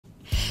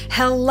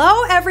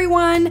Hello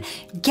everyone!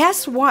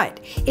 Guess what?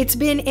 It's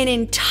been an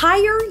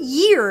entire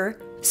year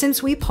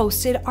since we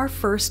posted our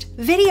first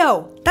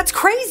video. That's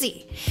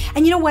crazy!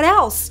 And you know what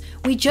else?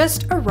 We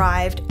just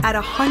arrived at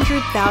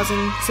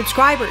 100,000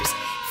 subscribers.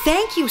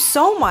 Thank you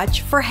so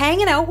much for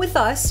hanging out with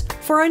us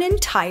for an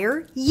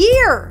entire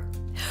year.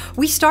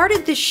 We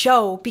started this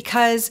show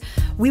because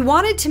we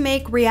wanted to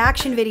make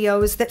reaction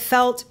videos that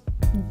felt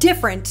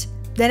different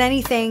than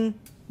anything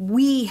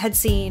we had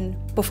seen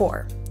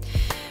before.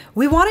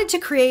 We wanted to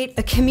create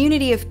a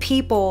community of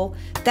people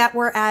that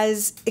were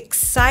as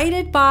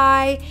excited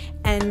by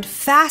and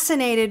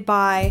fascinated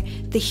by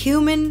the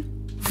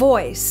human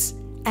voice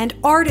and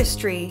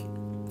artistry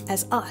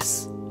as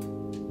us.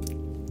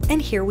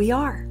 And here we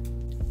are.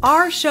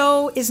 Our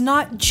show is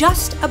not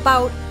just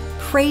about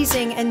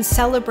praising and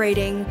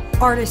celebrating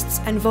artists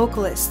and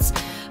vocalists,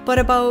 but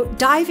about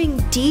diving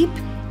deep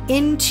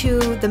into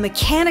the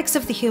mechanics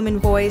of the human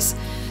voice,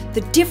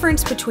 the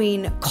difference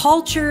between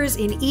cultures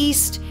in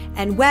East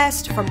and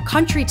West, from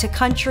country to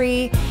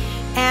country,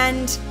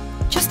 and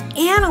just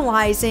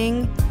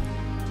analyzing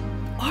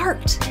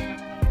art.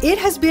 It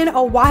has been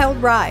a wild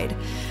ride,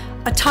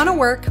 a ton of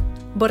work,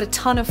 but a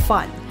ton of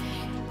fun.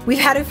 We've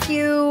had a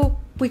few,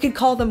 we could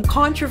call them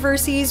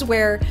controversies,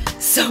 where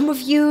some of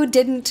you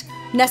didn't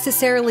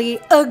necessarily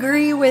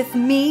agree with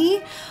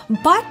me,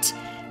 but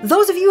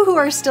those of you who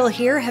are still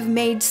here have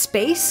made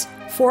space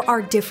for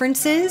our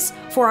differences,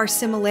 for our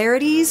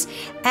similarities,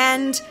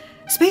 and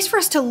space for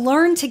us to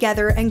learn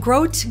together and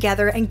grow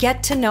together and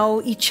get to know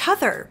each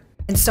other.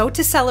 And so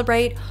to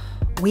celebrate,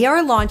 we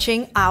are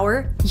launching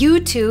our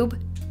YouTube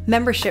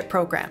membership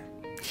program.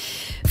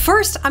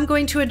 First, I'm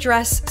going to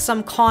address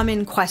some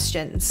common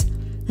questions.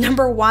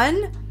 Number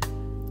one,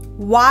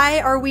 why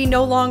are we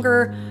no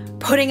longer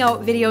putting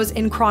out videos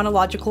in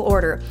chronological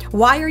order?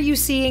 Why are you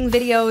seeing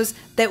videos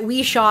that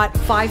we shot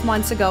 5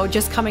 months ago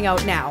just coming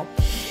out now?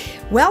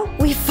 Well,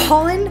 we've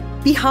fallen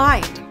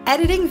behind.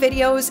 Editing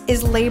videos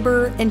is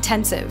labor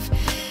intensive.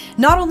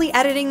 Not only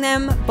editing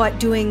them, but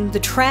doing the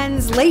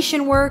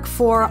translation work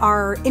for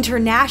our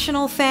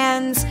international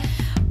fans,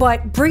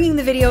 but bringing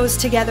the videos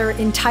together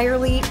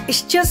entirely,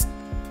 it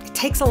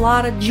takes a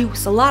lot of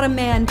juice, a lot of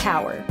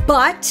manpower.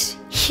 But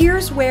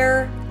here's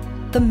where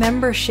the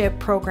membership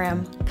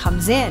program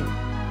comes in.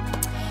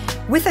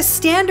 With a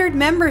standard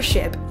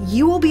membership,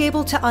 you will be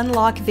able to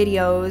unlock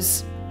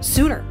videos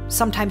sooner,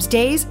 sometimes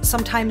days,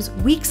 sometimes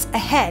weeks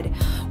ahead.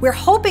 We're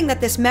hoping that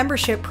this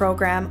membership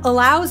program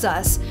allows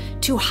us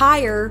to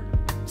hire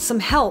some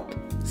help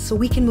so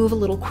we can move a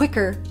little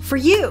quicker for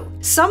you.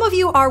 Some of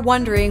you are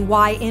wondering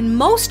why in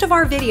most of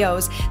our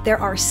videos there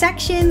are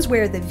sections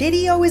where the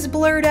video is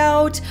blurred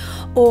out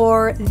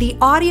or the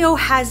audio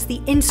has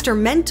the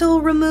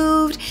instrumental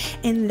removed,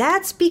 and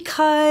that's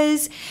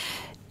because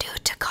due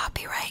to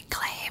copyright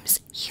claims,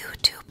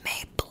 YouTube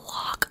may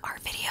block our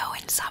video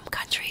in some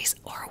countries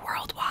or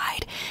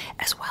worldwide,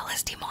 as well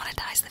as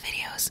demonetize the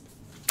videos.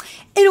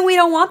 And we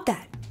don't want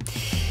that.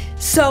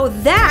 So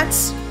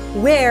that's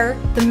where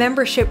the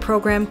membership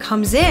program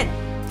comes in.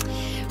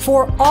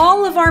 For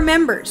all of our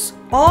members,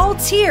 all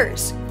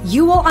tiers,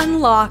 you will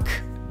unlock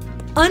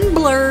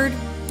unblurred,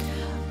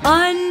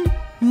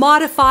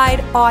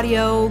 unmodified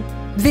audio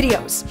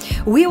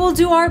videos. We will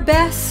do our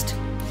best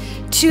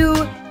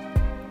to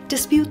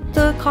dispute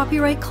the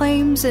copyright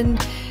claims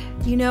and,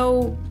 you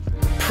know,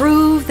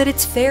 prove that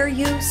it's fair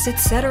use,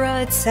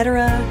 etc.,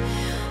 etc.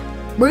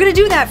 We're gonna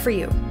do that for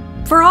you,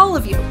 for all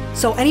of you.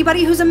 So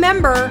anybody who's a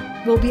member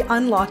will be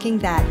unlocking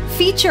that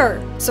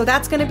feature. So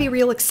that's gonna be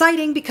real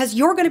exciting because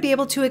you're gonna be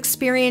able to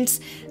experience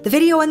the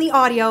video and the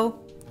audio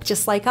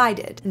just like I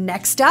did.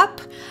 Next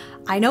up,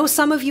 I know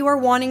some of you are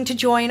wanting to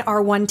join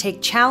our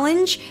one-take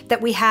challenge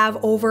that we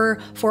have over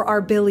for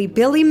our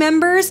Billy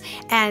members,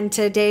 and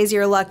today's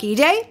your lucky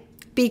day,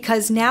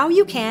 because now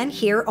you can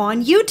here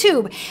on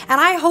YouTube. And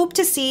I hope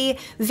to see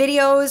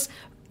videos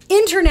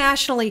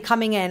internationally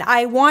coming in.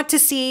 I want to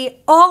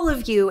see all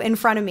of you in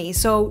front of me,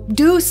 so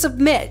do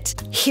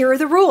submit. Here are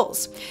the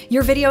rules.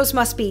 Your videos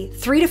must be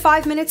 3 to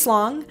 5 minutes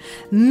long,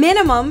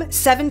 minimum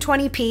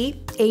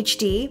 720p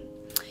HD.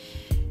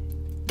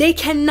 They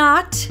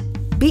cannot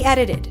be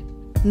edited.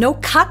 No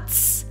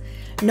cuts,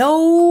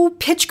 no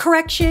pitch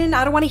correction.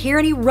 I don't want to hear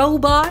any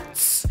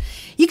robots.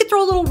 You could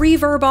throw a little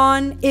reverb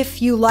on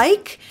if you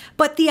like,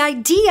 but the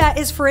idea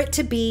is for it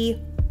to be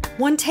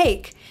one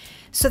take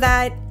so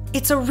that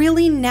it's a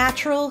really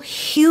natural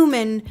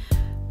human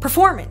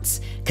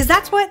performance, because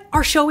that's what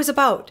our show is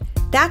about.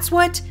 That's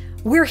what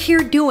we're here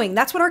doing.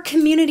 That's what our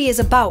community is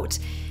about,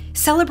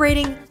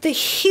 celebrating the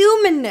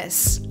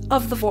humanness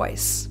of the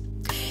voice.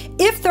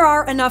 If there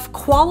are enough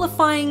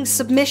qualifying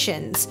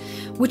submissions,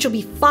 which will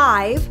be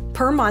 5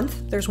 per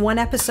month, there's 1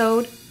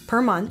 episode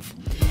per month,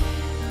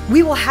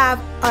 we will have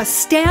a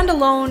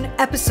standalone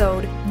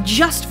episode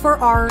just for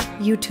our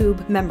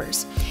YouTube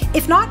members.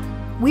 If not,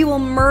 we will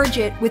merge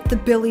it with the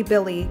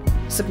Billy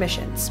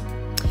submissions.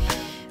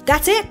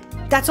 That's it.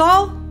 That's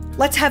all.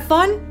 Let's have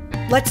fun.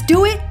 Let's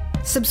do it.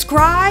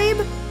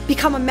 Subscribe,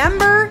 become a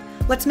member.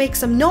 Let's make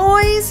some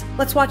noise.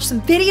 Let's watch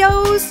some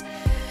videos.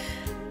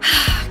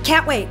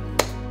 Can't wait.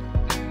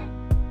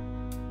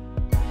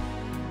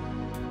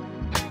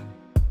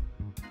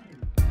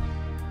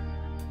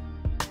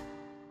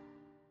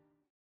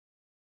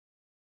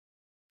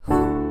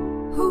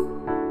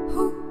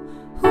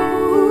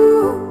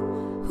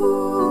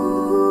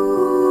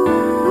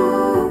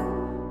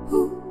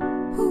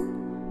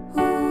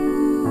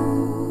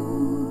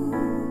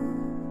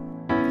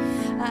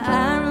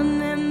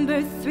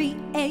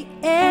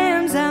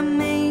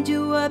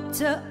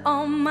 To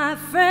all my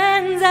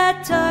friends, I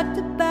talked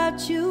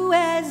about you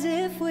as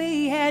if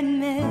we had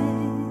met.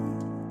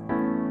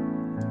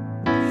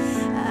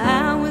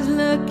 I was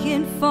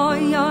looking for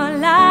your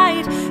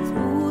light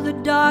through the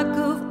dark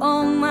of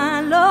all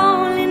my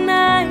lonely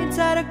nights.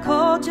 I'd have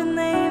called your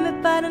name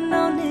if I'd have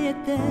known it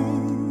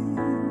then.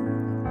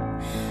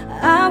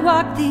 I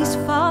walked these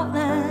fault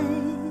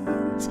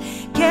lines,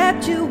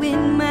 kept you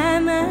in my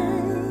mind.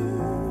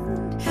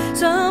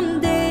 Some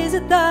days I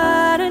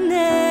thought I'd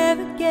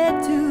never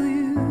get to you,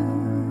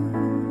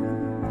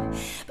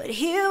 but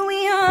here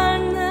we are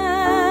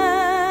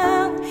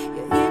now.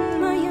 You're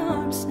in my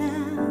arms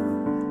now,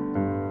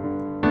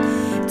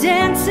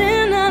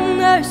 dancing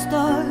under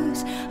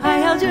stars. I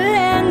held your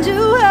hand,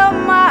 you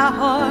held my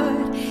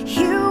heart.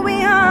 Here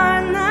we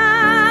are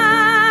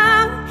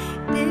now.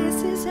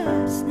 This is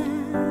us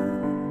now,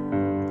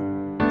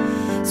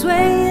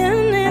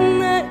 swaying in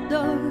the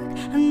dark.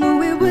 I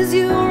knew it was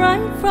you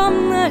right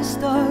from the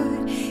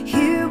start.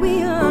 Here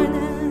we are now.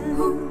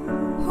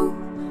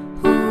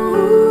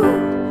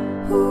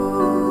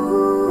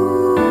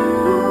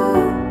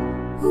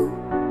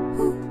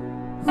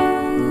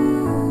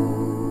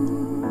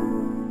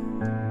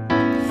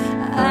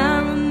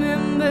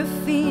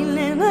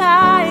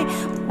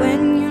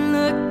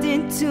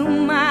 To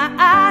my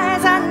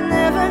eyes, I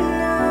never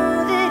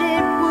knew that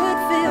it would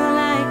feel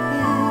like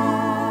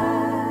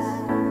this.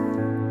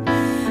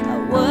 I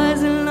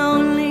wasn't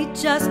lonely,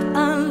 just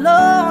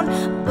alone,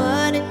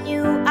 but in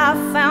you I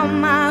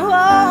found my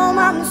home.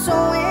 I'm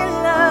so in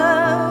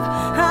love,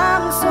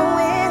 I'm so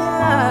in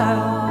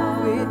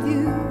love with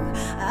you.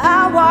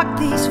 I walked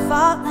these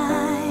fault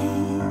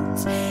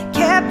lines,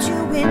 kept you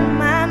in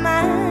my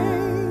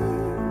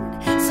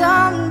mind.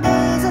 Some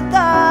days I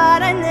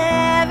thought I'd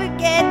never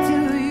get to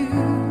you,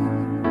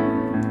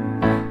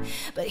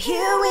 but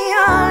here we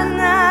are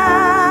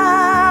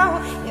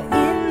now. You're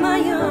in my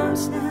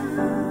arms now,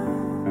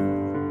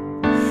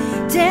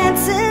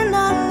 dancing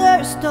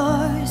under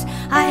stars.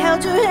 I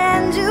held your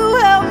hand, you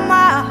held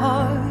my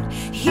heart.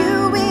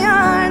 Here we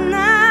are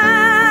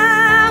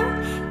now.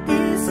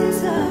 This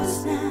is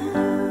us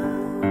now,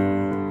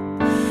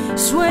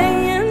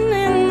 swaying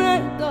in the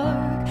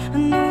dark. I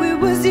knew it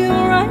was you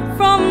right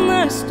from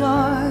the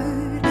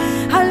start.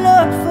 I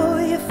looked for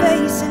your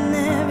face in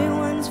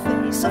everyone's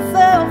face. I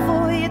fell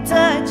for your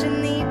touch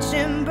in each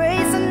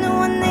embrace. I knew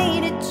I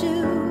needed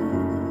you,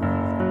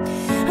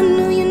 I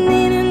knew you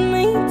needed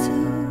me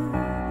too.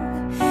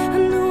 I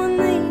knew I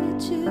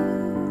needed you,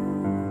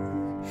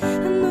 I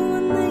knew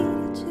I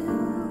needed you.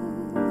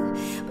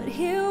 But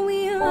here we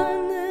are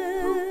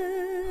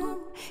now.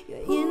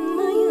 You're in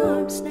my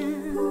arms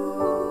now,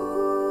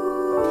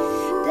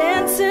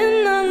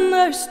 dancing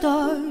under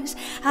stars.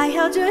 I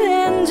held your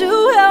hand,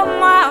 you held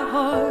my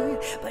heart.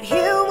 But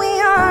here we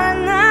are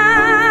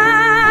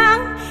now.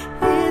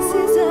 This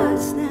is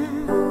us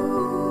now,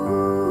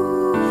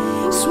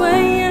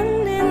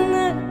 swaying in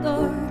the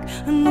dark.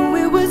 I knew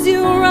it was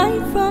you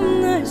right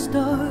from the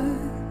start.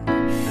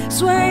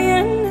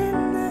 Swaying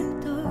in the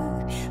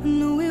dark. I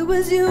knew it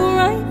was you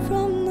right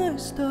from the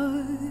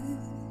start.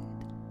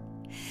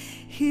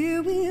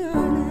 Here we are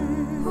now.